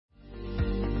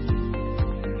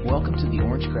Welcome to the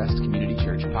Orangecrest Community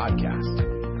Church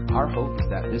podcast. Our hope is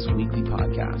that this weekly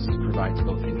podcast provides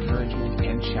both encouragement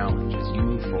and challenge as you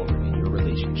move forward in your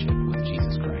relationship with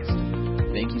Jesus Christ.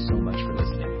 Thank you so much for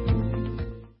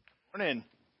listening. Morning.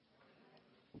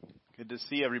 Good to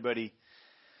see everybody.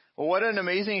 Well, what an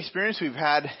amazing experience we've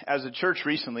had as a church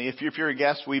recently. If you're a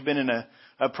guest, we've been in a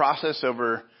process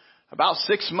over about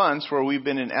 6 months where we've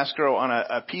been in escrow on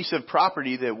a piece of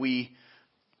property that we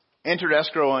entered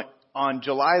escrow on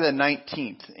July the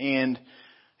 19th. And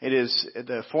it is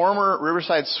the former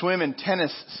Riverside Swim and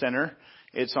Tennis Center.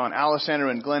 It's on Alessandro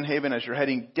and Glen Haven as you're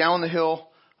heading down the hill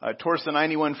towards the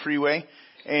 91 freeway.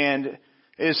 And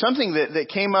it is something that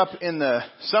came up in the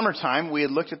summertime. We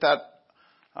had looked at that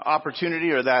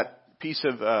opportunity or that piece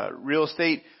of real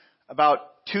estate about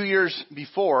 2 years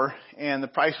before, and the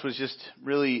price was just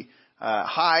really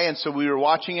high, and so we were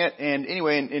watching it. And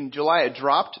anyway, in July it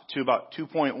dropped to about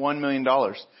 $2.1 million,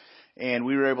 and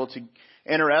we were able to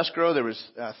enter escrow. There was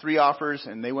 3 offers,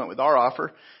 and they went with our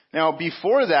offer. Now,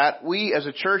 before that, we as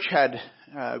a church had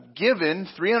given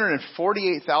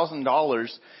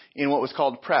 $348,000 in what was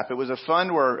called PREP. It was a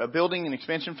fund, where a building and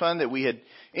expansion fund that we had,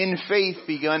 in faith,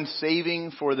 begun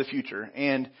saving for the future.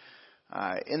 And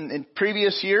in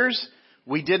previous years,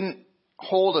 we didn't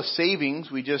hold a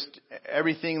savings. We just,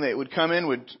 everything that would come in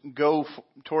would go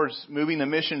towards moving the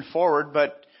mission forward.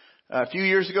 But a few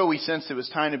years ago, we sensed it was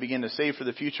time to begin to save for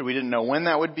the future. We didn't know when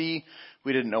that would be.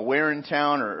 We didn't know where in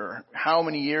town or how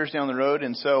many years down the road.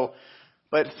 And so,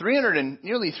 but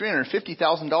nearly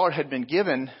 $350,000 had been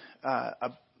given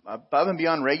above and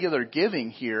beyond regular giving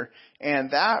here.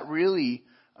 And that really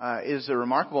is a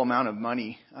remarkable amount of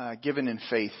money given in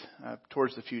faith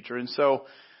towards the future. And so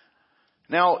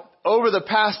now, over the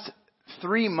past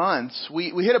 3 months,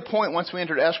 we hit a point once we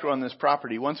entered escrow on this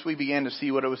property. Once we began to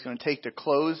see what it was going to take to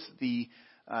close the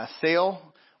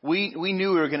sale, we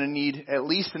knew we were going to need at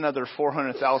least another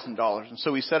 $400,000. And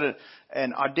so we set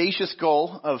an audacious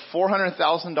goal of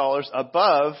 $400,000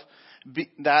 above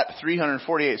that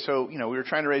 $348,000. So, we were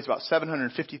trying to raise about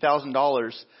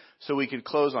 $750,000 so we could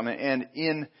close on it. And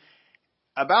in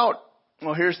about,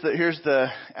 here's the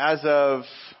as of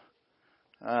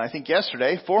I think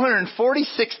yesterday,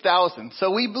 $446,000.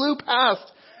 So we blew past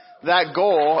that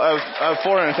goal of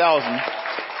 $400,000.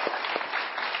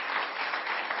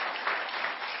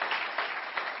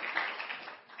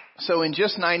 So in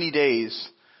just 90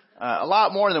 days, a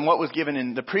lot more than what was given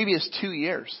in the previous 2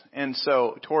 years. And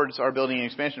so towards our building and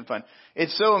expansion fund.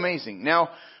 It's so amazing. Now,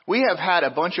 we have had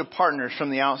a bunch of partners from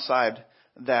the outside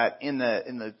that in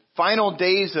the final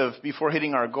days before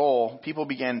hitting our goal, people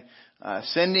began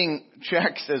sending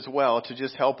checks as well to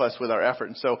just help us with our effort.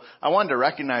 And so I wanted to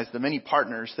recognize the many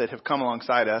partners that have come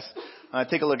alongside us.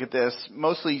 Take a look at this.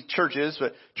 Mostly churches,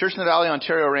 but Church in the Valley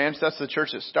Ontario Ranch, that's the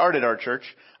church that started our church.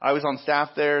 I was on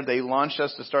staff there. They launched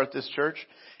us to start this church.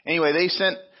 Anyway, they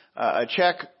sent a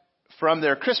check from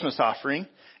their Christmas offering.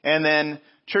 And then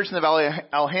Church in the Valley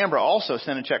Alhambra also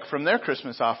sent a check from their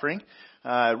Christmas offering.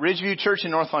 Ridgeview Church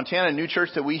in North Montana, a new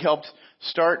church that we helped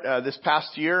start this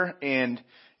past year, and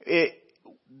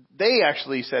they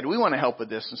actually said, we want to help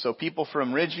with this. And so people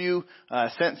from Ridgeview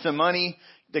sent some money.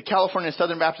 The California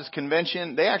Southern Baptist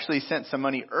Convention, they actually sent some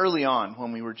money early on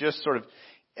when we were just sort of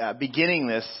beginning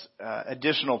this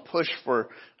additional push for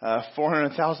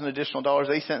 $400,000 additional dollars.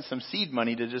 They sent some seed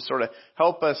money to just sort of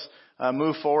help us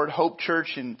move forward. Hope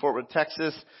Church in Fort Worth,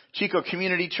 Texas, Chico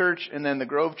Community Church, and then the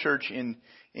Grove Church in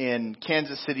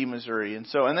Kansas City, Missouri. And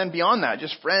then beyond that,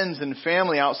 just friends and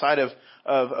family outside of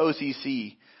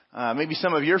OCC. Maybe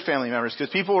some of your family members,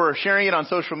 because people were sharing it on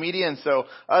social media, and so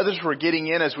others were getting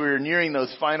in as we were nearing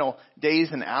those final days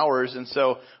and hours. And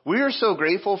so we are so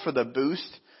grateful for the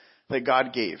boost that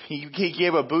God gave. He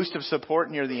gave a boost of support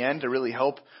near the end to really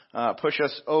help push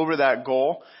us over that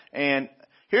goal. And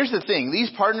here's the thing. These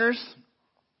partners,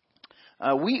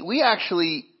 we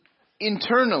actually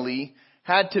internally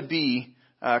had to be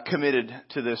committed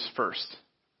to this first.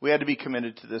 We had to be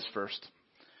committed to this first.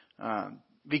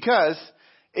 Because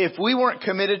if we weren't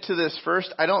committed to this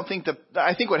first, I think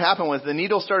what happened was the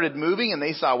needle started moving and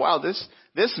they saw, wow, this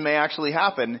may actually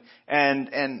happen.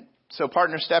 And so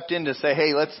partners stepped in to say,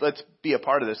 hey, let's be a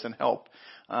part of this and help.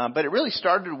 But it really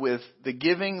started with the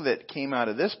giving that came out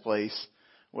of this place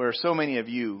where so many of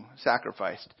you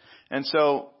sacrificed. And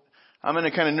so I'm going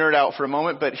to kind of nerd out for a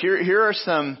moment, but here are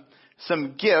some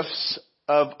gifts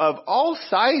of all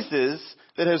sizes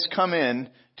that has come in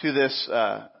to this,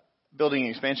 building and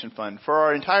expansion fund. For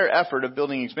our entire effort of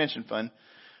building and expansion fund,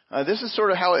 this is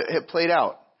sort of how it played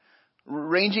out,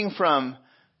 ranging from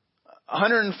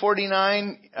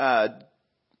 149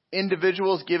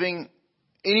 individuals giving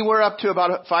anywhere up to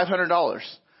about $500.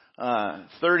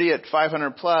 30 at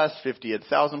 500 plus, 50 at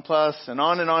 1,000 plus, and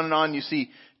on and on and on. You see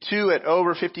 2 at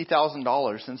over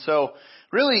 $50,000. And so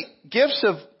really gifts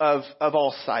of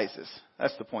all sizes.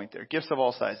 That's the point there. Gifts of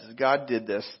all sizes. God did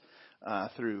this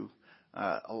through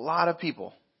a lot of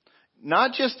people.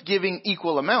 Not just giving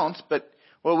equal amounts, but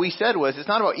what we said was it's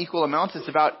not about equal amounts, it's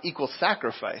about equal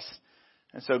sacrifice.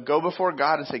 And so go before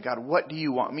God and say, God, what do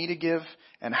you want me to give,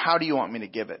 and how do you want me to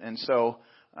give it? And so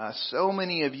so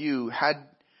many of you had,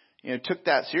 took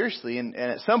that seriously, and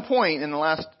at some point in the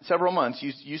last several months,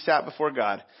 you sat before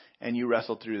God and you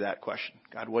wrestled through that question.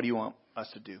 God, what do you want us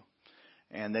to do?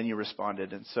 And then you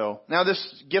responded. And so now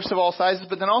this gifts of all sizes,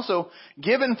 but then also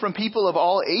given from people of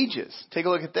all ages. Take a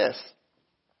look at this.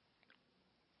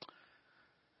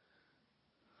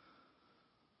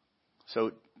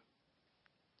 So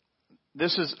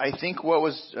this is, I think, what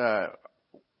was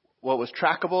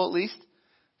trackable at least.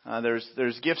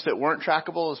 There's gifts that weren't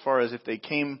trackable as far as if they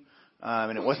came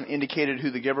and it wasn't indicated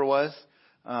who the giver was.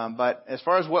 But as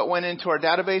far as what went into our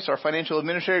database, our financial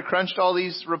administrator crunched all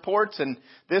these reports, and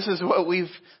this is what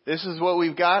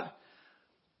we've got.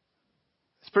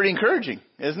 It's pretty encouraging,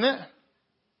 isn't it?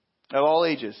 Of all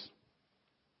ages.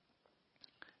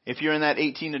 If you're in that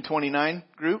 18 to 29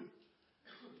 group,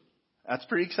 that's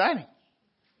pretty exciting.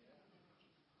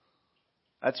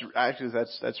 That's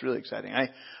really exciting.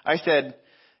 I said,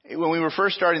 when we were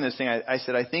first starting this thing, I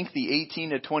said, I think the 18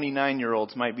 to 29 year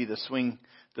olds might be not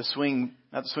the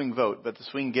swing vote, but the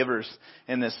swing givers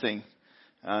in this thing.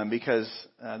 Because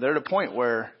they're at a point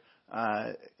where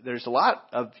there's a lot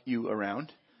of you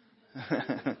around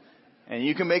and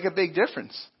you can make a big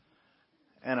difference.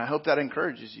 And I hope that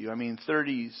encourages you.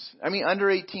 Under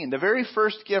 18. The very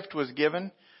first gift was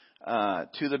given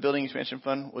to the Building Expansion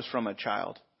Fund was from a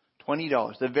child.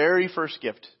 $20. The very first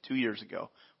gift 2 years ago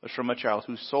was from a child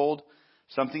who sold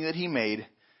something that he made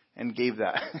and gave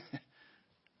that.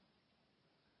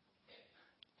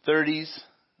 30s,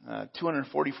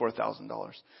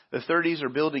 $244,000. The 30s are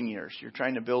building years. You're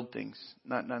trying to build things,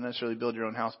 not necessarily build your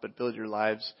own house, but build your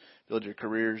lives, build your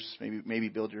careers, maybe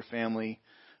build your family.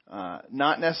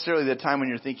 Not necessarily the time when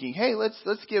you're thinking, hey,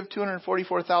 let's give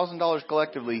 $244,000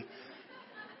 collectively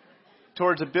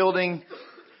towards a building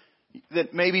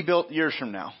that may be built years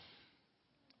from now.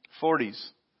 40s,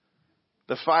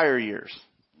 the fire years.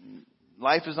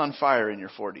 Life is on fire in your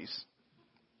 40s.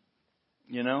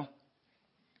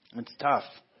 It's tough.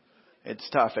 It's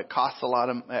tough. It costs a lot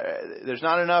of, there's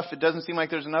not enough. It doesn't seem like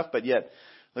there's enough, but yet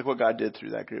look what God did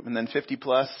through that group. And then 50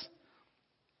 plus,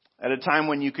 at a time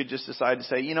when you could just decide to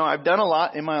say, I've done a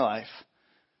lot in my life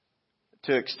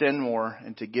to extend more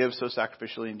and to give so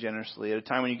sacrificially and generously. At a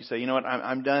time when you can say,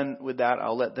 I'm done with that.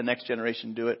 I'll let the next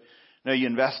generation do it. No, you're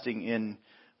investing in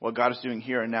what God is doing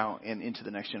here and now and into the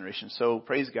next generation. So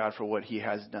praise God for what He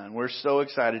has done. We're so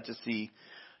excited to see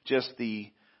just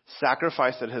the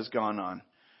sacrifice that has gone on.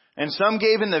 And some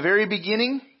gave in the very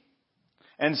beginning,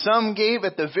 and some gave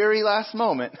at the very last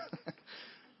moment.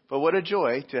 But what a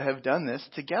joy to have done this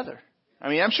together.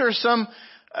 I'm sure some,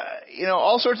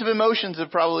 all sorts of emotions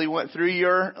have probably went through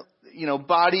your,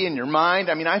 body and your mind.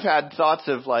 I've had thoughts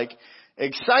of like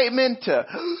excitement to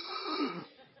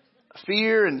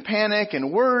fear and panic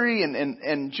and worry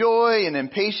and joy and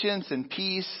impatience and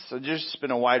peace. So just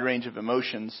been a wide range of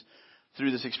emotions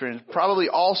through this experience. Probably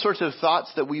all sorts of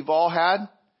thoughts that we've all had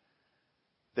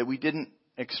that we didn't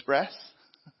express.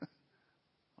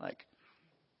 Like,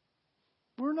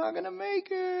 we're not going to make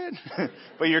it.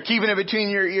 But you're keeping it between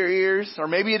your ears. Or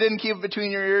maybe you didn't keep it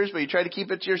between your ears, but you tried to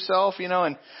keep it to yourself,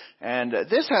 And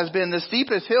this has been the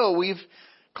steepest hill we've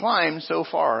climbed so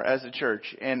far as a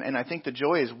church. And I think the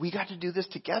joy is we got to do this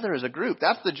together as a group.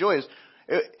 That's the joy.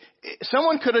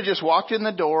 Someone could have just walked in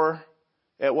the door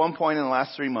at one point in the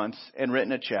last 3 months and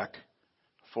written a check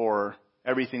for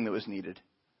everything that was needed.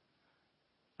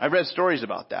 I've read stories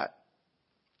about that.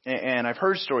 And I've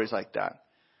heard stories like that.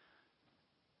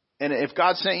 And if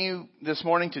God sent you this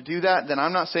morning to do that, then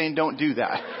I'm not saying don't do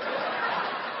that.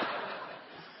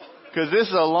 Because this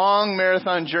is a long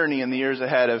marathon journey in the years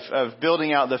ahead of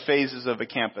building out the phases of a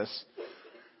campus.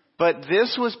 But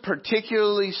this was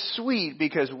particularly sweet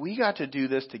because we got to do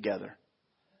this together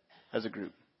as a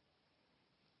group.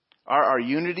 Our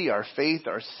unity, our faith,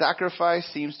 our sacrifice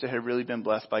seems to have really been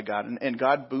blessed by God. And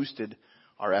God boosted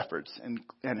our efforts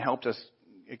and helped us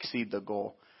exceed the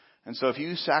goal. And so if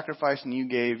you sacrificed and you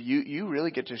gave, you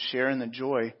really get to share in the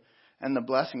joy and the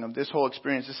blessing of this whole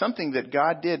experience. It's something that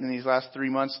God did in these last 3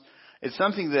 months. It's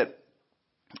something that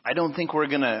I don't think we're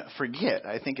going to forget.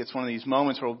 I think it's one of these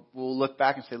moments where we'll look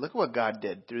back and say, look at what God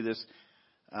did through this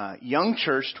young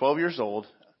church, 12 years old,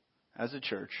 as a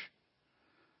church,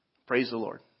 Praise the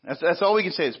Lord. That's all we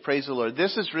can say is praise the Lord.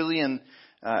 This is really in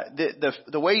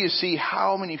the way you see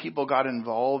how many people got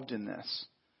involved in this.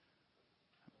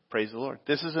 Praise the Lord.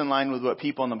 This is in line with what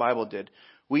people in the Bible did.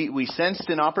 We sensed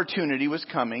an opportunity was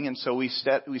coming, and so we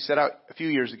set out a few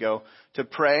years ago to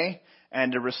pray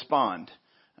and to respond.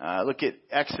 Look at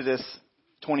Exodus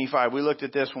 25. We looked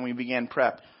at this when we began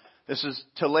prep. This is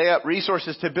to lay up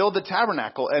resources to build the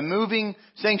tabernacle, a moving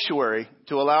sanctuary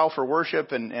to allow for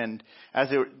worship. And as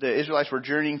the Israelites were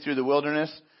journeying through the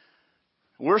wilderness,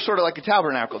 we're sort of like a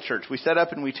tabernacle church. We set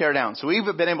up and we tear down. So we've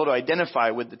been able to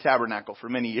identify with the tabernacle for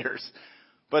many years.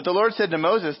 But the Lord said to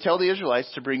Moses, tell the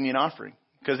Israelites to bring me an offering.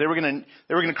 Because they were going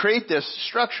to create this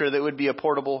structure that would be a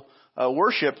portable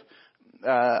worship,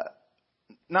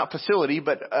 not facility,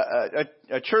 but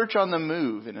a church on the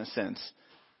move in a sense.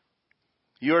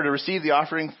 You are to receive the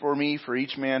offering from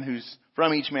each man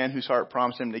whose heart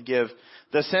prompts him to give.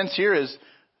 The sense here is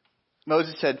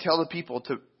Moses said,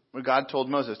 God told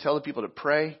Moses, tell the people to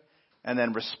pray and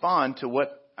then respond to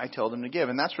what I tell them to give.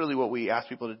 And that's really what we ask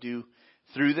people to do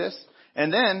through this.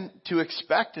 And then to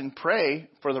expect and pray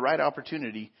for the right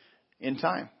opportunity in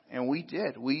time. And we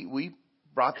did. We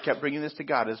kept bringing this to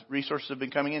God. As resources have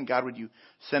been coming in, God, would you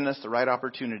send us the right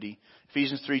opportunity?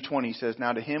 Ephesians 3:20 says,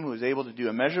 now to him who is able to do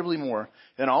immeasurably more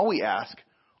than all we ask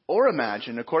or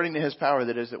imagine, according to his power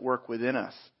that is at work within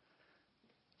us.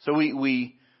 So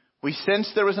we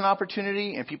sensed there was an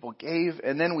opportunity and people gave,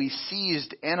 and then we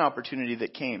seized an opportunity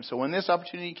that came. So when this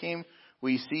opportunity came,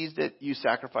 we seized it. You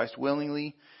sacrificed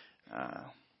willingly.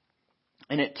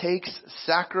 And it takes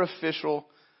sacrificial,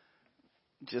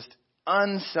 just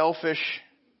unselfish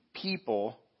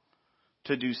people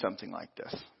to do something like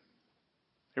this.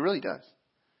 It really does.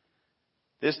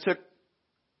 This took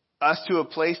us to a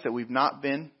place that we've not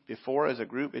been before as a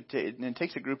group. It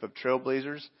takes a group of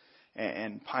trailblazers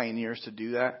and pioneers to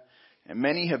do that. And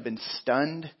many have been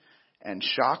stunned and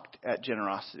shocked at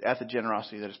the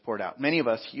generosity that is poured out. Many of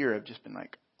us here have just been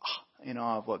like in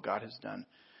awe of what God has done.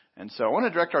 And so I want to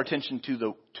direct our attention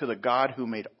to the God who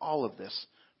made all of this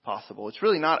possible. It's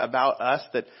really not about us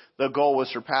that the goal was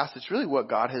surpassed. It's really what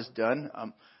God has done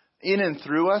in and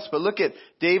through us. But look at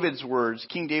David's words,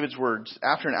 King David's words,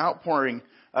 after an outpouring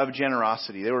of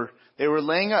generosity. They were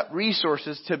laying up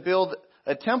resources to build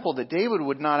a temple that David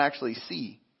would not actually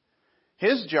see.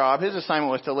 His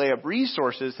assignment was to lay up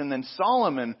resources, and then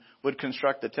Solomon would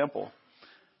construct the temple.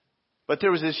 But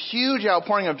there was this huge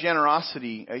outpouring of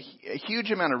generosity, a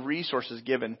huge amount of resources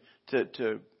given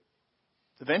to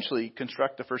eventually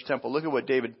construct the first temple. Look at what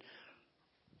David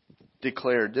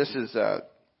declared. This is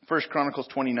 1 Chronicles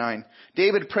 29.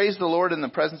 David praised the Lord in the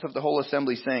presence of the whole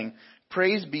assembly, saying,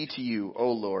 praise be to you,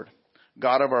 O Lord,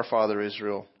 God of our father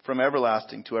Israel, from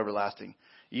everlasting to everlasting.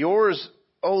 Yours,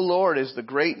 O Lord, is the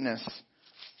greatness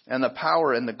and the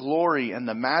power and the glory and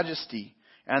the majesty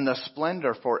and the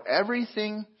splendor, for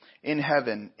everything in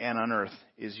heaven and on earth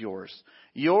is yours.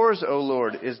 Yours, O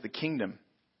Lord, is the kingdom.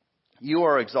 You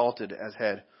are exalted as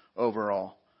head over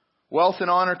all. Wealth and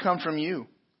honor come from you.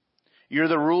 You're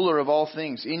the ruler of all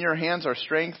things. In your hands are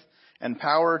strength and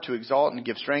power to exalt and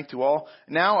give strength to all.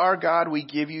 Now, our God, we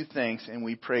give you thanks and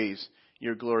we praise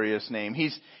your glorious name.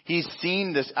 He's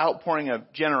seen this outpouring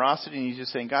of generosity, and he's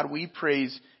just saying, God, we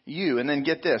praise you. And then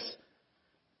get this.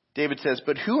 David says,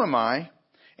 but who am I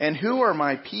and who are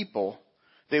my people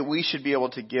that we should be able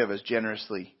to give as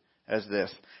generously as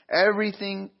this?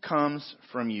 Everything comes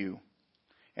from you,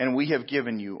 and we have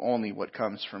given you only what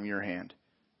comes from your hand.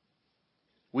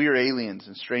 We are aliens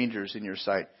and strangers in your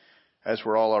sight, as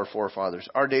were all our forefathers.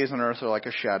 Our days on earth are like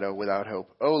a shadow without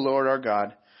hope. O Lord our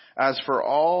God, as for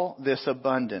all this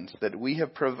abundance that we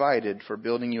have provided for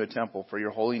building you a temple for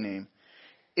your holy name,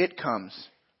 it comes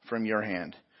from your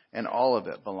hand, and all of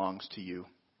it belongs to you.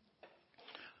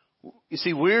 You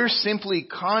see, we're simply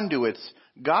conduits.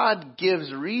 God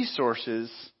gives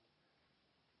resources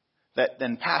that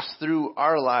then pass through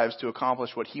our lives to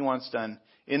accomplish what he wants done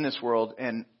in this world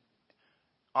and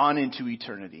on into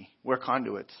eternity. We're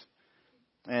conduits.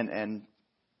 And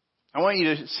I want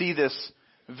you to see this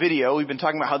video. We've been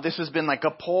talking about how this has been like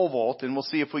a pole vault, and we'll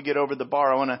see if we get over the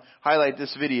bar. I want to highlight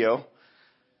this video.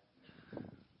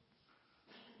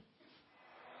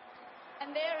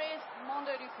 And there is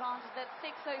Mondo Duplantis at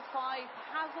 6:05,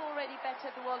 has already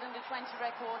bettered the world under 20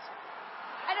 record.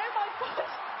 And oh my God,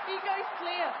 he goes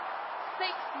clear.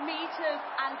 6 meters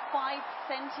and 5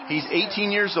 centimeters. He's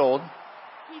 18 years old.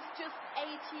 He's just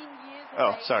 18 years Oh,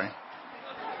 of age. sorry.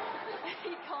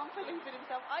 He can't believe it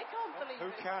himself. I can't believe it.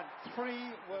 Who can? 3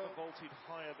 were vaulted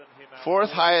higher than him.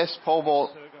 Fourth highest pole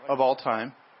vault of all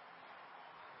time.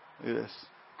 Look at this.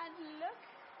 And look,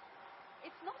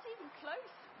 it's not even close.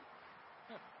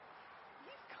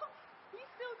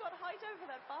 got height over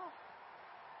that bar.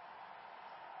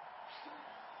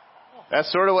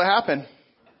 That's sort of what happened.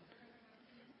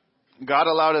 God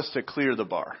allowed us to clear the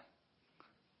bar.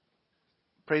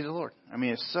 Praise the Lord. I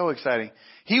mean, it's so exciting.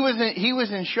 He was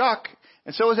in shock,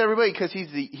 and so was everybody, because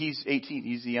he's 18.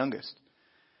 He's the youngest.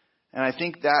 And I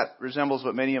think that resembles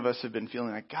what many of us have been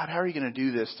feeling like, God, how are you going to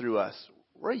do this through us?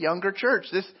 We're a younger church.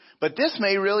 But this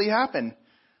may really happen.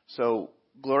 So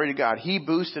glory to God. He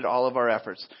boosted all of our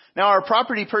efforts. Now, our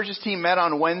property purchase team met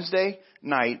on Wednesday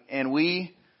night, and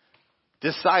we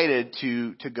decided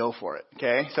to go for it.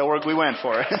 Okay, so we went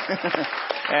for it,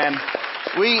 and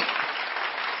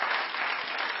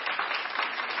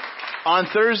on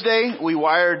Thursday we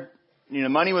wired.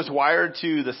 Money was wired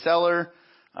to the seller,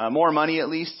 more money at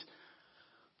least.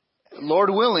 Lord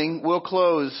willing, we'll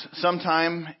close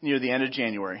sometime near the end of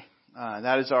January.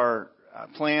 That is our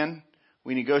plan.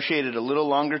 We negotiated a little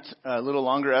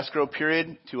longer escrow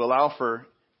period to allow for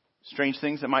strange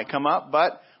things that might come up,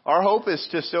 but our hope is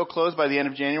to still close by the end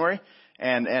of January.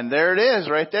 And there it is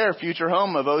right there, future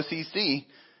home of OCC.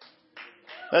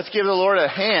 Let's give the Lord a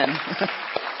hand.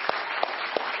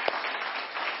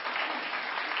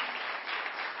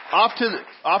 Off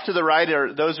to the right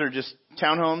those are just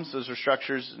townhomes. Those are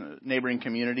structures, neighboring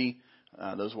community,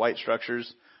 those white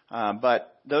structures.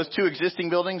 But those two existing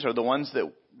buildings are the ones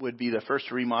that would be the first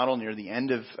to remodel near the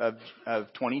end of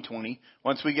 2020.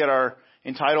 Once we get our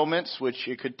entitlements, which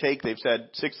it could take, they've said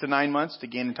 6 to 9 months to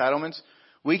gain entitlements,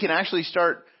 we can actually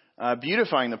start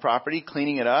beautifying the property,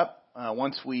 cleaning it up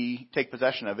once we take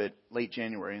possession of it late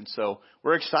January. And so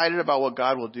we're excited about what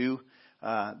God will do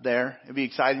there. It'd be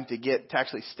exciting to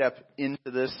actually step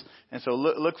into this. And so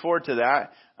look forward to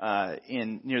that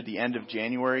near the end of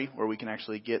January, where we can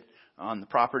actually get on the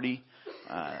property.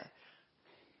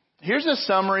 Here's a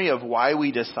summary of why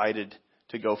we decided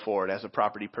to go forward as a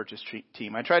property purchase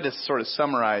team. I tried to sort of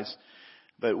summarize,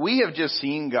 but we have just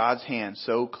seen God's hand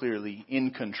so clearly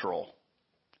in control.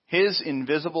 His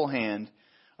invisible hand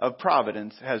of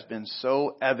providence has been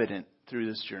so evident through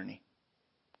this journey.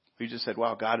 We just said,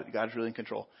 wow, God's really in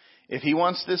control. If He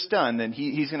wants this done, then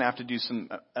He's going to have to do some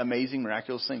amazing,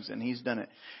 miraculous things, and He's done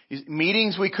it.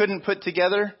 Meetings we couldn't put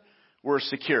together were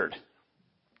secured.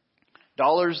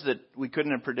 Dollars that we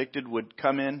couldn't have predicted would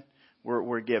come in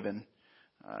were given.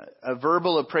 A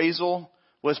verbal appraisal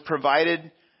was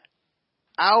provided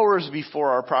hours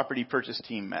before our property purchase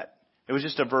team met. It was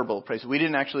just a verbal appraisal. We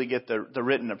didn't actually get the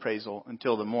written appraisal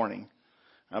until the morning.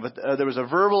 But there was a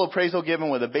verbal appraisal given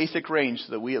with a basic range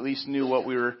so that we at least knew what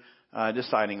we were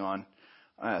deciding on.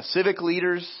 Civic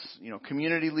leaders,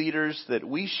 community leaders that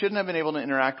we shouldn't have been able to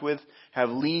interact with have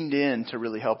leaned in to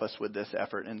really help us with this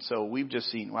effort. And so we've just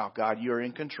seen, wow, God, you're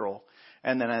in control.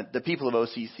 And then the people of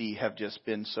OCC have just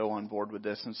been so on board with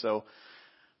this. And so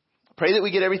pray that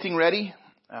we get everything ready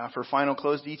for final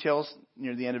close details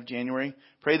near the end of January.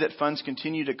 Pray that funds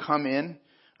continue to come in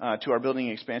to our building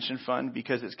expansion fund,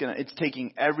 because it's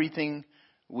taking everything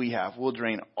we have. We'll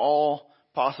drain all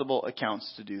possible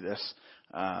accounts to do this.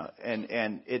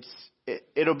 And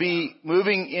it'll be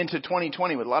moving into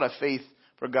 2020 with a lot of faith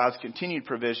for God's continued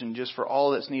provision, just for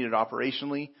all that's needed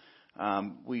operationally.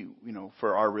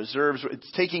 For our reserves,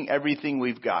 it's taking everything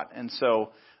we've got. And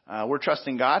so, we're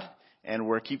trusting God, and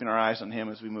we're keeping our eyes on Him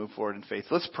as we move forward in faith.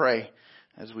 Let's pray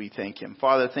as we thank Him.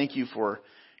 Father, thank you for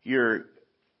your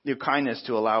kindness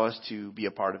to allow us to be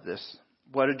a part of this.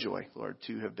 What a joy, Lord,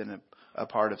 to have been a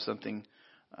part of something,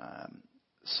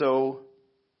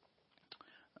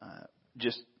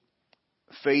 just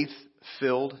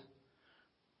faith-filled.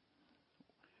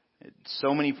 At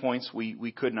so many points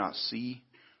we could not see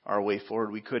our way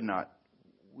forward.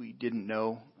 We didn't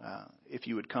know if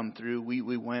you would come through.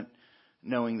 We went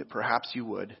knowing that perhaps you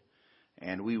would,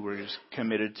 and we were just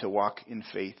committed to walk in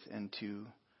faith and to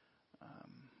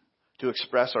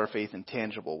express our faith in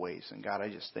tangible ways. And God, I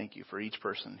just thank you for each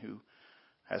person who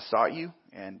has sought you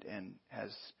and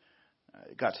has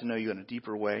got to know you in a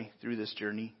deeper way through this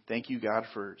journey. Thank you, God,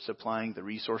 for supplying the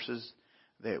resources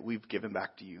that we've given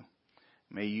back to you.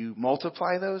 May you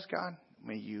multiply those, God.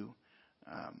 May you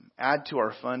add to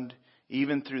our fund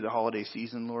even through the holiday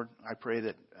season, Lord. I pray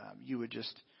that you would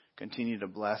just continue to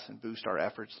bless and boost our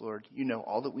efforts, Lord. You know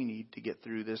all that we need to get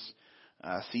through this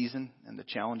season and the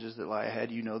challenges that lie ahead.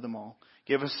 You know them all.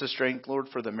 Give us the strength, Lord,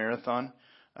 for the marathon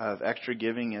of extra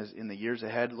giving as in the years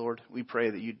ahead, Lord. We pray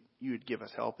that you would give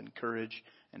us help and courage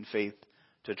and faith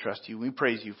to trust you. We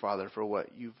praise you, Father, for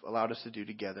what you've allowed us to do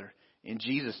together. In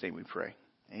Jesus' name we pray.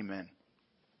 Amen.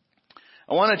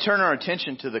 I want to turn our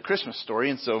attention to the Christmas story,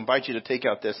 and so I invite you to take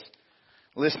out this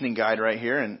listening guide right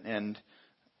here. And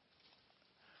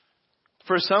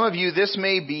For some of you, this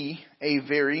may be a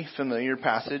very familiar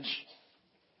passage.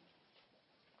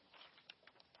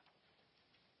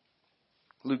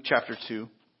 Luke chapter 2.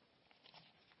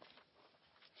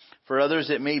 For others,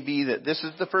 it may be that this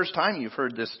is the first time you've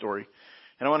heard this story.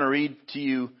 And I want to read to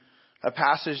you a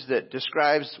passage that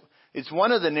describes, it's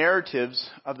one of the narratives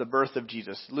of the birth of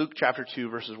Jesus. Luke chapter 2,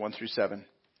 verses 1 through 7.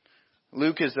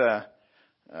 Luke is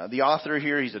the author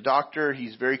here. He's a doctor.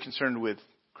 He's very concerned with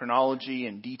chronology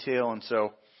and detail. And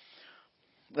so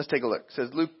let's take a look. It says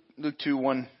Luke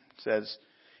 2:1 says,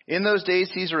 "In those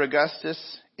days Caesar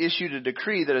Augustus issued a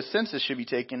decree that a census should be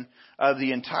taken of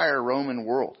the entire Roman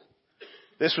world.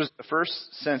 This was the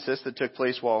first census that took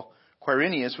place while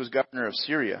Quirinius was governor of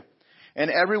Syria. And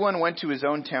everyone went to his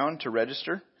own town to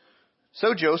register.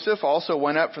 So Joseph also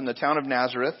went up from the town of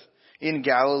Nazareth in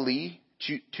Galilee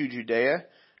to Judea,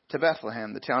 to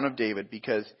Bethlehem, the town of David,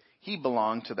 because he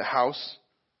belonged to the house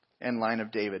and line of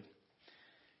David.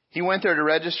 He went there to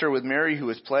register with Mary, who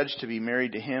was pledged to be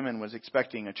married to him and was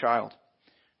expecting a child.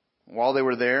 While they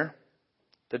were there,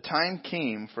 the time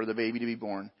came for the baby to be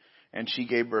born, and she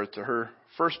gave birth to her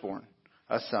firstborn,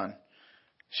 a son.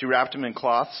 She wrapped him in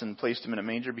cloths and placed him in a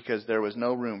manger because there was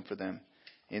no room for them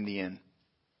in the inn."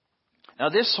 Now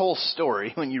this whole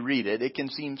story, when you read it, it can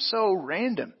seem so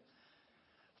random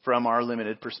from our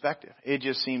limited perspective. It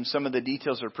just seems some of the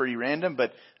details are pretty random,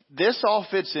 but this all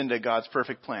fits into God's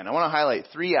perfect plan. I want to highlight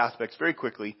three aspects very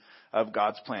quickly of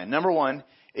God's plan. Number one,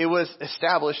 it was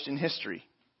established in history.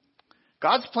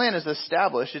 God's plan is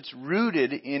established. It's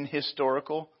rooted in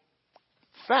historical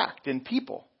fact and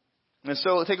people. And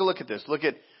so take a look at this. Look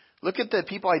at the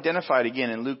people identified again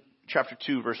in Luke chapter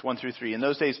 2, verse 1 through 3. In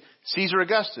those days, Caesar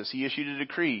Augustus, he issued a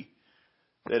decree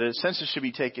that a census should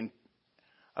be taken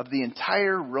of the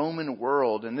entire Roman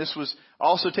world. And this was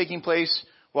also taking place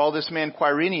while this man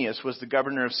Quirinius was the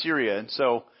governor of Syria. And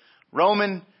so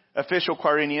Roman official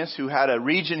Quirinius, who had a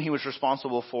region he was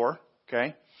responsible for,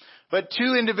 okay? But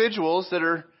two individuals that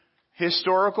are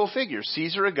historical figures.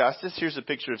 Caesar Augustus, here's a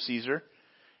picture of Caesar.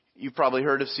 You've probably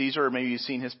heard of Caesar, or maybe you've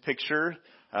seen his picture.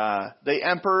 The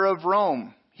emperor of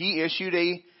Rome. He issued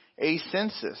a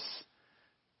census.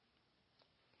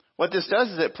 What this does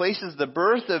is it places the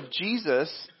birth of Jesus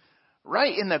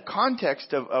right in the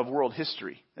context of world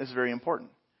history. That's very important.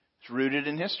 It's rooted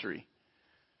in history.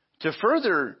 To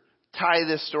further tie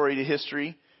this story to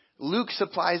history, Luke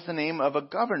supplies the name of a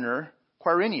governor,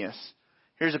 Quirinius.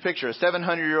 Here's a picture, a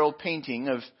 700-year-old painting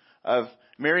of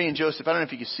Mary and Joseph. I don't know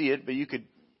if you can see it, but you could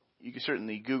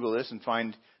certainly Google this and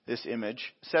find this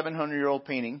image. 700-year-old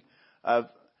painting of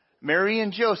Mary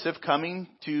and Joseph coming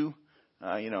to,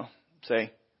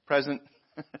 say, present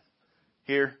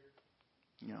here.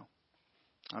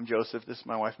 I'm Joseph. This is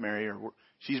my wife Mary. Or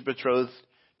she's betrothed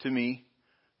to me.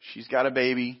 She's got a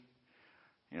baby.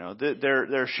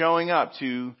 They're showing up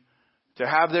to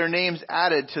have their names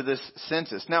added to this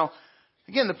census. Now,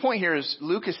 again, the point here is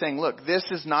Luke is saying, look, this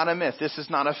is not a myth. This is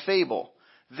not a fable.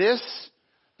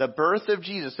 The birth of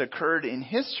Jesus occurred in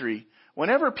history.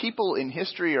 Whenever people in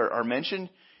history are mentioned,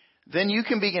 then you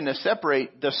can begin to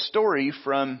separate the story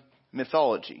from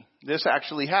mythology. This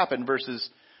actually happened versus,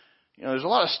 there's a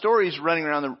lot of stories running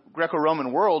around the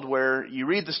Greco-Roman world where you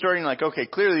read the story and you're like, okay,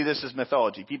 clearly this is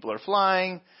mythology. People are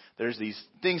flying. There's these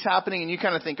things happening, and you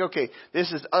kind of think, okay,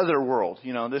 this is otherworld.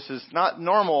 This is not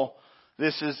normal.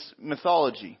 This is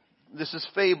mythology. This is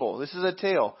fable. This is a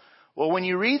tale. Well, when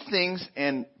you read things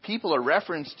and people are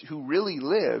referenced who really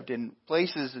lived in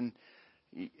places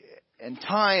and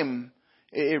time,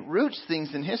 it roots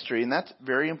things in history, and that's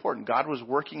very important. God was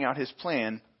working out his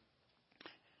plan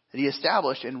that he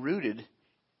established and rooted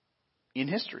in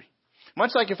history.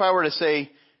 Much like if I were to say,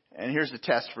 and here's the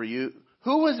test for you,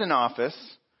 who was in office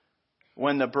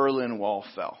when the Berlin Wall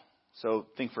fell? So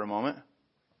think for a moment.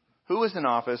 Who was in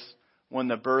office when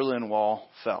the Berlin Wall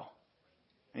fell?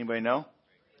 Anybody know?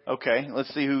 Okay,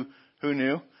 let's see who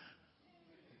knew.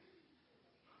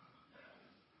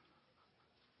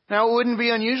 Now, it wouldn't be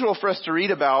unusual for us to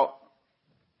read about,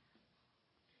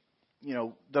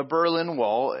 the Berlin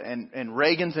Wall and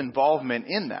Reagan's involvement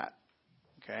in that.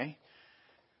 Okay?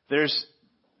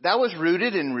 That was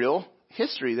rooted in real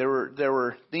history. There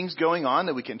were things going on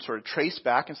that we can sort of trace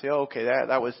back and say, oh, okay,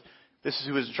 this is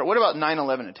who was in charge. What about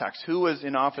 9/11 attacks? Who was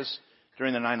in office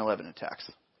during the 9/11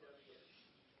 attacks?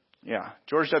 Yeah,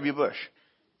 George W. Bush.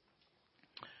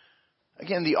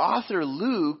 Again, the author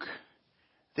Luke,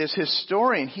 this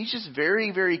historian, he's just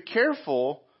very, very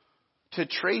careful to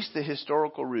trace the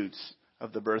historical roots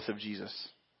of the birth of Jesus.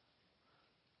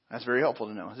 That's very helpful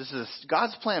to know.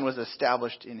 God's plan was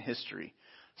established in history.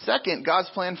 Second, God's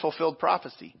plan fulfilled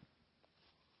prophecy.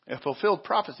 A fulfilled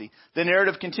prophecy. The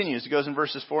narrative continues. It goes in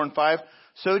verses 4 and 5.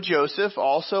 So Joseph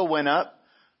also went up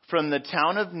from the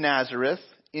town of Nazareth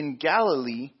in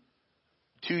Galilee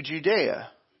to Judea,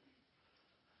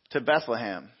 to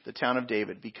Bethlehem, the town of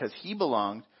David, because he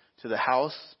belonged to the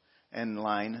house and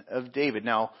line of David.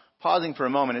 Now, pausing for a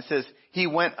moment, it says he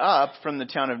went up from the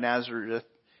town of Nazareth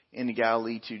in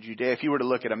Galilee to Judea. If you were to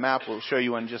look at a map, we'll show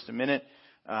you one in just a minute.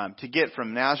 To get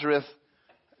from Nazareth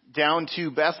down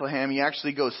to Bethlehem, you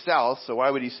actually go south. So why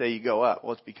would he say you go up?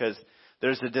 Well, it's because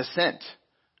there's a descent.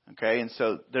 Okay, and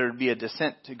so there would be a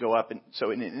descent to go up, and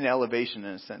so in elevation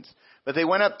in a sense. But they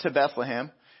went up to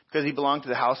Bethlehem because he belonged to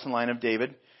the house and line of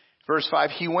David. Verse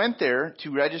 5, he went there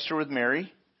to register with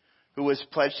Mary, who was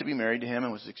pledged to be married to him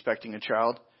and was expecting a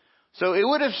child. So it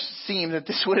would have seemed that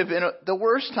this would have been the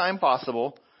worst time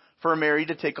possible for Mary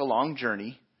to take a long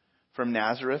journey from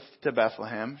Nazareth to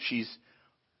Bethlehem. She's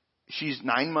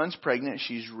 9 months pregnant.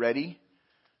 She's ready.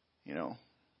 You know,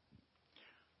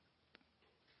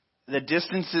 the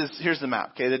distance is, here's the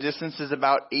map. Okay, the distance is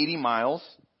about 80 miles.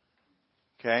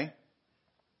 Okay,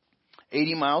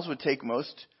 80 miles would take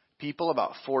most people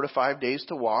about 4 to 5 days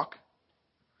to walk.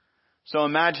 So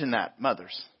imagine that,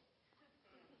 mothers.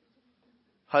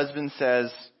 Husband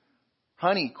says,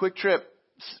 honey, quick trip.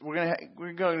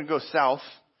 We're going to go south.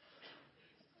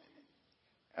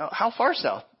 How far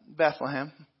south?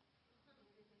 Bethlehem.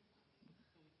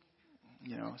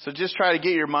 You know, so just try to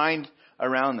get your mind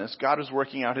around this. God was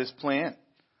working out his plan.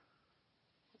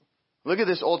 Look at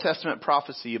this Old Testament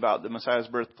prophecy about the Messiah's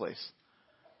birthplace.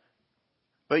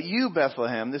 But you,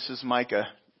 Bethlehem, this is Micah,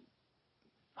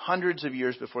 hundreds of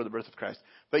years before the birth of Christ.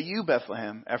 But you,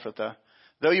 Bethlehem, Ephrathah,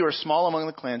 though you are small among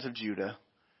the clans of Judah,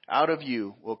 out of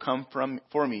you will come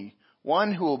for me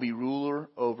one who will be ruler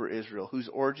over Israel, whose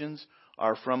origins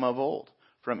are from of old,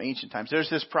 from ancient times. There's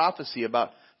this prophecy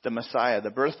about the Messiah. The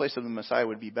birthplace of the Messiah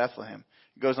would be Bethlehem.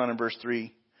 It goes on in verse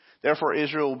 3. Therefore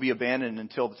Israel will be abandoned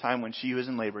until the time when she who is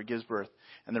in labor gives birth,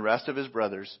 and the rest of his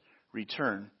brothers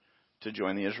return to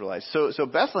join the Israelites. So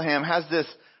Bethlehem has this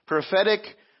prophetic,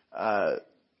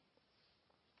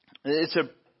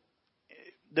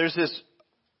 there's this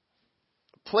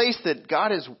place that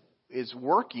God is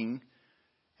working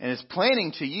and is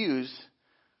planning to use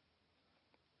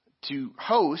to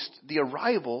host the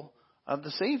arrival of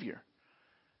the Savior.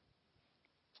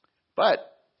 But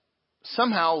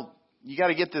somehow you got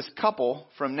to get this couple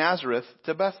from Nazareth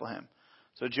to Bethlehem.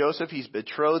 So Joseph, he's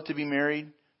betrothed to be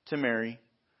married to Mary.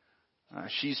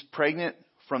 She's pregnant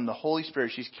from the Holy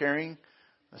Spirit. She's carrying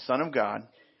the Son of God.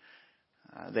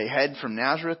 They head from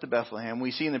Nazareth to Bethlehem.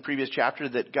 We see in the previous chapter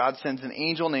that God sends an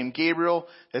angel named Gabriel,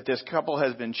 that this couple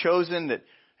has been chosen, that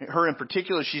her in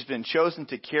particular, she's been chosen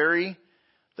to carry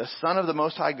the Son of the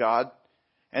Most High God,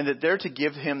 and that they're to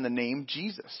give him the name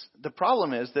Jesus. The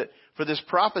problem is that for this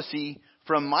prophecy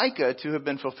from Micah to have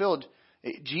been fulfilled,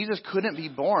 Jesus couldn't be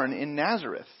born in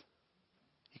Nazareth.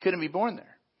 He couldn't be born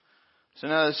there. So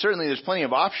now certainly there's plenty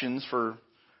of options for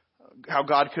how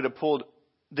God could have pulled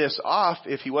this off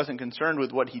if he wasn't concerned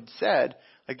with what he'd said.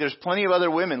 Like there's plenty of other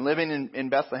women living in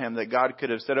Bethlehem that God could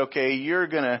have said, okay, you're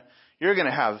gonna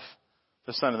have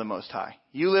the Son of the Most High.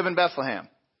 You live in Bethlehem.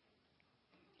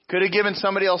 Could have given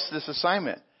somebody else this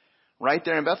assignment right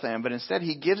there in Bethlehem, but instead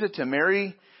he gives it to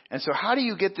Mary. And so how do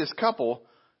you get this couple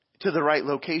to the right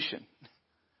location?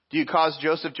 Do you cause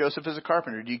Joseph is a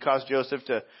carpenter. Do you cause Joseph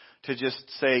to just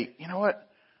say, you know what?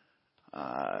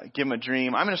 Give him a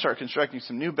dream. I'm going to start constructing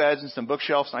some new beds and some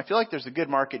bookshelves. And I feel like there's a good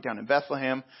market down in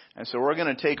Bethlehem. And so we're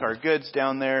going to take our goods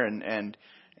down there and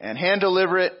hand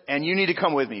deliver it. And you need to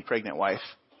come with me, pregnant wife.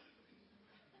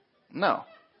 No.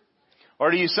 Or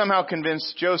do you somehow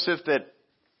convince Joseph that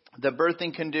the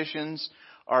birthing conditions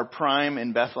are prime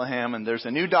in Bethlehem and there's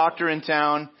a new doctor in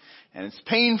town and it's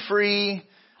pain-free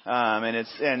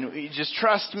and you just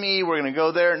trust me, we're going to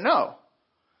go there? No.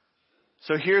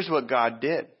 So here's what God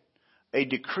did. A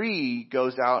decree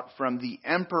goes out from the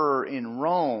emperor in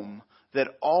Rome that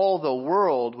all the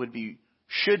world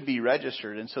should be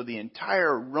registered. And so the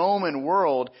entire Roman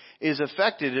world is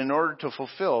affected in order to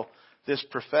fulfill this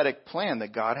prophetic plan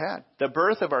that God had. The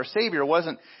birth of our Savior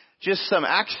wasn't just some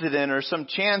accident or some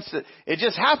chance that it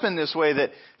just happened this way, that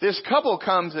this couple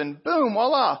comes and boom,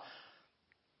 voila.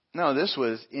 No, this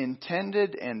was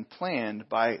intended and planned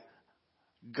by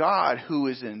God, who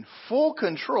is in full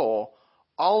control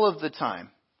all of the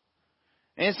time.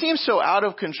 And it seems so out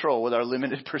of control with our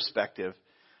limited perspective.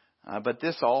 But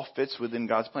this all fits within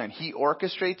God's plan. He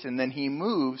orchestrates and then he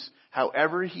moves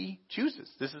however he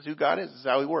chooses. This is who God is. This is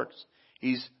how he works.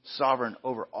 He's sovereign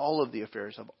over all of the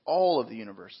affairs of all of the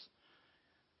universe.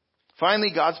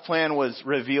 Finally, God's plan was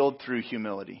revealed through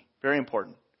humility. Very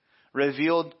important.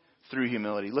 revealed through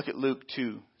humility. Look at Luke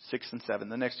 2, 6 and 7,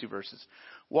 the next two verses.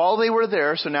 While they were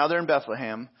there, so now they're in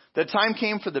Bethlehem, the time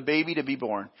came for the baby to be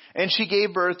born. And she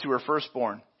gave birth to her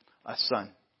firstborn, a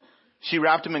son. She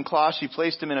wrapped him in cloths. She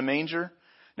placed him in a manger.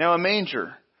 Now a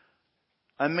manger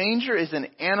is an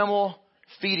animal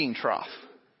feeding trough.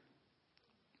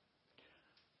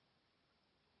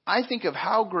 I think of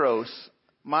how gross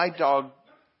my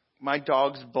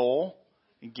dog's bowl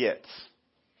gets.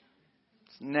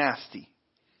 It's nasty.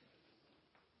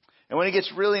 And when it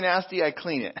gets really nasty, I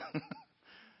clean it.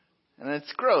 And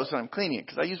it's gross when I'm cleaning it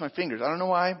because I use my fingers. I don't know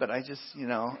why, but I just,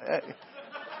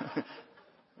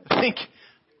 I think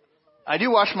I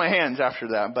do wash my hands after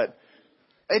that, but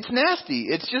it's nasty.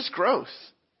 It's just gross.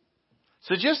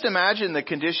 So just imagine the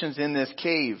conditions in this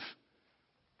cave.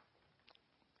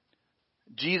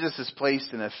 Jesus is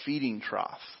placed in a feeding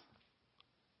trough.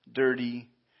 Dirty,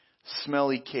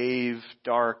 smelly cave,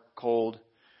 dark, cold,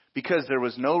 because there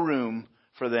was no room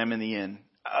for them in the inn.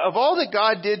 Of all that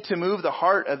God did to move the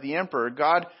heart of the emperor,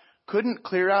 God couldn't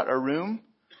clear out a room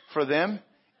for them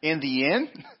in the inn.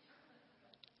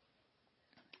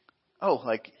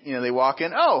 They walk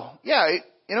in. Oh, yeah,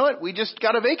 you know what? We just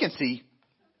got a vacancy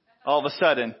all of a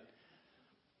sudden.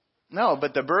 No,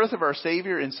 but the birth of our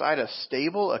Savior inside a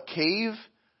stable, a cave,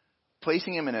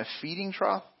 placing him in a feeding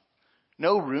trough,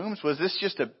 no rooms. Was this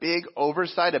just a big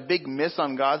oversight, a big miss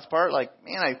on God's part?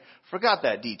 I forgot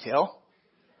that detail.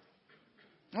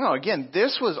 No, again,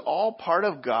 this was all part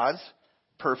of God's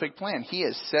perfect plan. He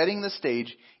is setting the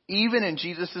stage, even in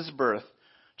Jesus' birth,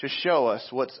 to show us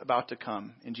what's about to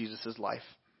come in Jesus' life.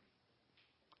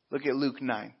 Look at Luke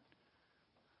 9.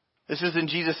 This is in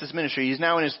Jesus' ministry. He's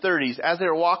now in his 30s. As they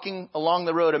were walking along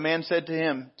the road, a man said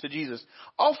to Jesus,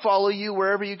 "I'll follow you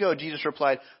wherever you go." Jesus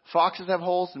replied, "Foxes have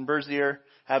holes and birds of the air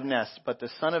have nests, but the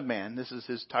Son of Man," this is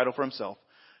his title for himself,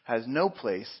 "has no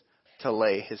place to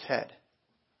lay his head."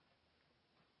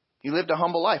 He lived a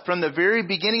humble life. From the very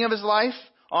beginning of his life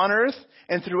on earth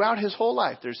and throughout his whole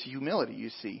life, there's humility, you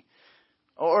see.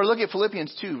 Or look at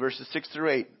Philippians 2, verses 6 through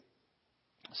 8.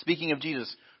 Speaking of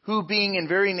Jesus, who being in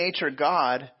very nature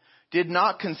God, did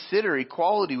not consider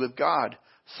equality with God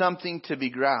something to be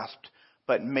grasped,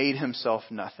 but made himself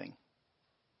nothing.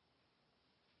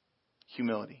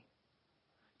 Humility.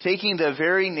 Taking the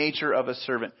very nature of a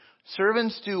servant.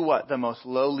 Servants do what? The most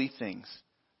lowly things.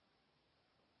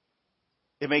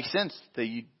 It makes sense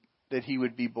that he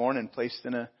would be born and placed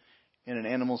in an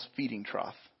animal's feeding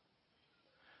trough.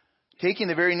 Taking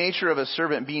the very nature of a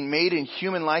servant, being made in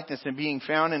human likeness and being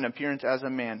found in appearance as a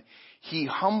man, he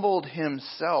humbled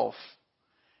himself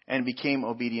and became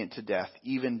obedient to death,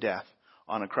 even death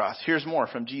on a cross. Here's more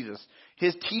from Jesus.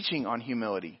 His teaching on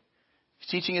humility. He's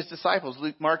teaching his disciples.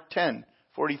 Mark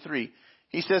 10:43.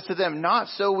 He says to them, "Not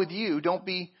so with you. Don't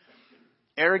be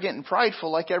arrogant and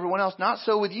prideful like everyone else. Not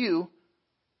so with you.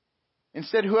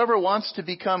 Instead, whoever wants to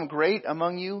become great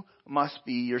among you must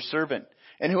be your servant.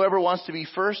 And whoever wants to be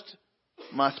first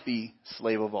must be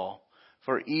slave of all.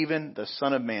 For even the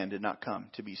Son of Man did not come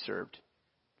to be served."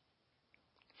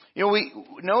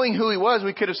 Knowing who he was,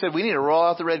 we could have said, we need to roll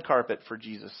out the red carpet for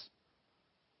Jesus.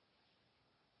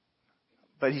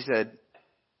 But he said,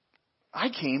 "I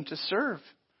came to serve.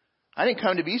 I didn't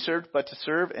come to be served, but to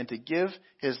serve and to give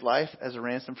his life as a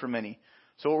ransom for many."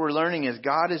 So what we're learning is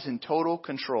God is in total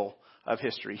control of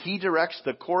history. He directs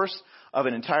the course of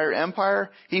an entire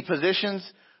empire. He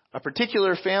positions a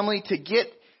particular family to get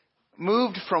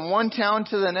moved from one town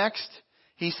to the next.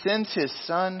 He sends his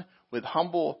son with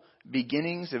humble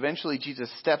beginnings. Eventually,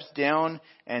 Jesus steps down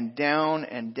and down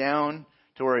and down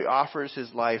to where he offers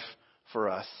his life for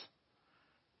us.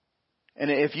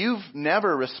 And if you've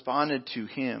never responded to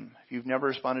him, if you've never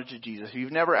responded to Jesus, if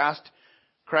you've never asked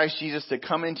Christ Jesus to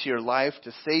come into your life,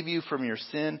 to save you from your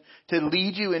sin, to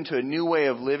lead you into a new way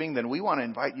of living, then we want to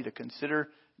invite you to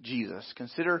consider Jesus.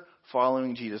 Consider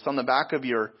following Jesus. On the back of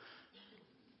your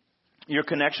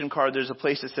connection card, there's a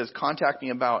place that says "Contact me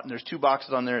about," and there's two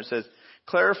boxes on there. It says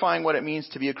clarifying what it means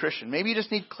to be a Christian. Maybe you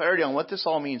just need clarity on what this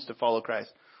all means to follow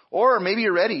Christ. Or maybe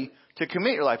you're ready to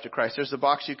commit your life to Christ. There's a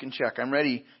box you can check. I'm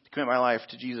ready to commit my life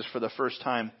to Jesus for the first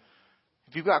time.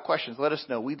 If you've got questions, let us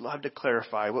know. We'd love to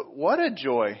clarify. What a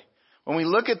joy. When we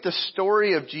look at the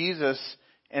story of Jesus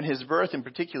and his birth in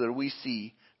particular, we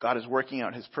see God is working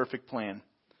out his perfect plan.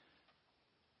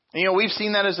 And, we've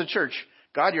seen that as a church.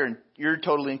 God, you're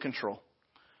totally in control.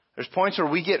 There's points where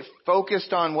we get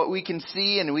focused on what we can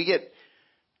see and we get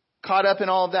caught up in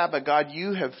all of that. But God,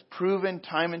 you have proven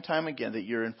time and time again that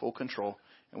you're in full control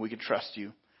and we can trust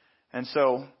you. And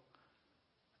so,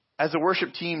 as the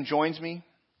worship team joins me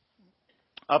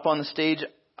up on the stage,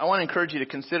 I want to encourage you to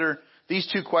consider these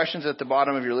two questions at the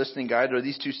bottom of your listening guide, or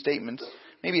these two statements,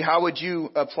 maybe how would you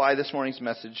apply this morning's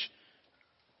message?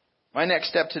 My next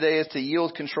step today is to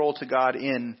yield control to God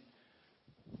in.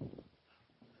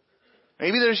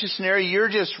 Maybe there's a scenario you're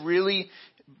just really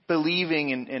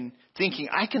believing and thinking,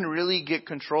 I can really get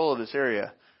control of this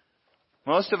area.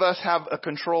 Most of us have a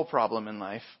control problem in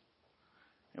life.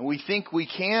 And we think we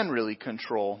can really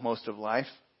control most of life.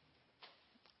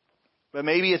 But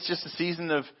maybe it's just a season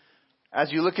of,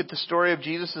 as you look at the story of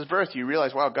Jesus' birth, you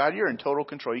realize, wow, God, you're in total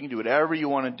control. You can do whatever you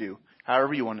want to do,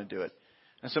 however you want to do it.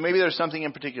 And so maybe there's something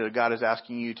in particular God is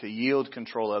asking you to yield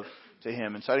control of to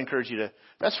Him. And so I'd encourage you to,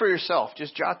 that's for yourself.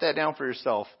 Just jot that down for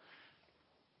yourself.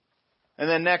 And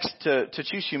then next, to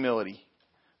choose humility.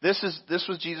 This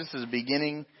was Jesus'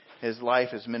 beginning, His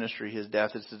life, His ministry, His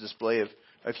death. It's a display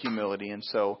of humility. And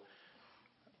so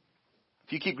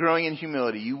if you keep growing in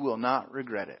humility, you will not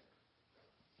regret it.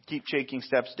 Keep taking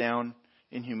steps down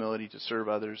in humility to serve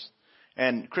others.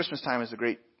 And Christmas time is a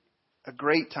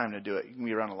great time to do it. You can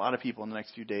be around a lot of people in the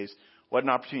next few days. What an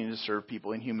opportunity to serve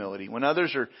people in humility. When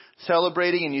others are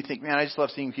celebrating and you think, man, I just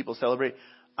love seeing people celebrate,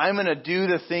 I'm going to do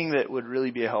the thing that would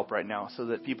really be a help right now so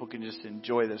that people can just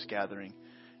enjoy this gathering.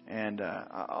 And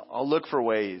I'll look for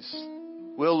ways.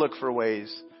 We'll look for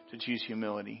ways to choose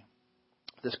humility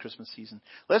this Christmas season.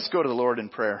 Let's go to the Lord in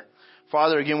prayer.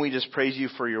 Father, again, we just praise you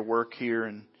for your work here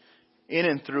and in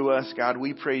and through us. God,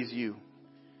 we praise you.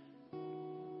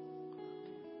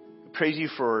 We praise you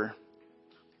for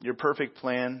your perfect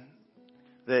plan,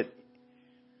 that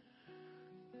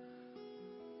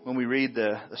when we read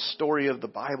the story of the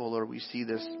Bible, Lord, we see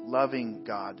this loving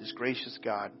God, this gracious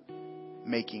God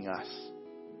making us.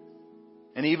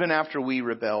 And even after we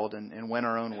rebelled and went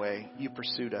our own way, you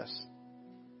pursued us.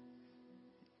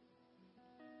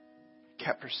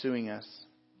 Kept pursuing us.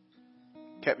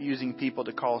 Kept using people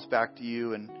to call us back to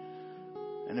you. And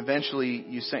eventually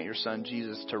you sent your Son,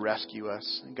 Jesus, to rescue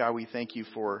us. And God, we thank you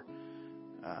for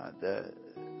the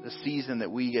season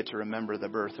that we get to remember the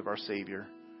birth of our Savior.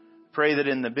 Pray that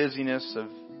in the busyness of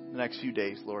the next few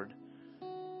days, Lord,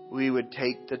 we would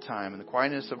take the time in the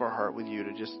quietness of our heart with you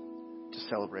to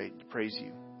celebrate, to praise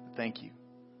you. Thank you.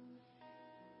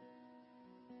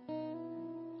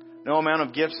 No amount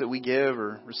of gifts that we give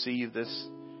or receive this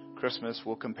Christmas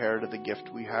will compare to the gift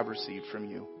we have received from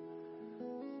you.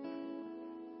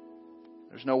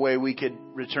 There's no way we could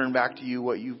return back to you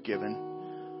what you've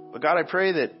given. But God, I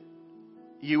pray that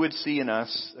you would see in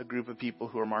us a group of people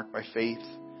who are marked by faith,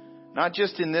 not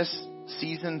just in this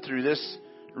season through this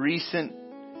recent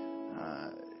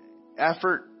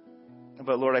effort,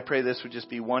 but Lord, I pray this would just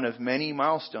be one of many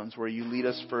milestones where you lead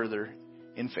us further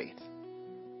in faith.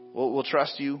 We'll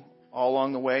trust you all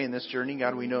along the way in this journey.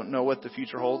 God, we don't know what the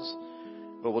future holds,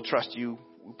 but we'll trust you.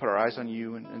 We'll put our eyes on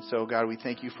you. And so, God, we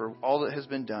thank you for all that has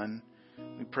been done.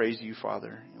 We praise you,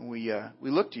 Father. And we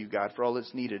look to you, God, for all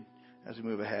that's needed as we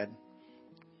move ahead.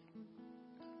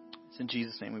 It's in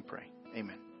Jesus' name we pray.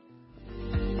 Amen.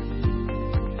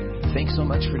 Thanks so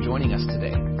much for joining us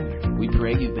today. We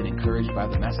pray you've been encouraged by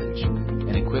the message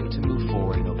and equipped to move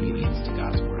forward in obedience to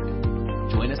God's Word.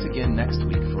 Join us again next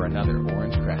week for another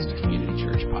Orangecrest Community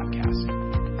Church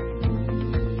podcast.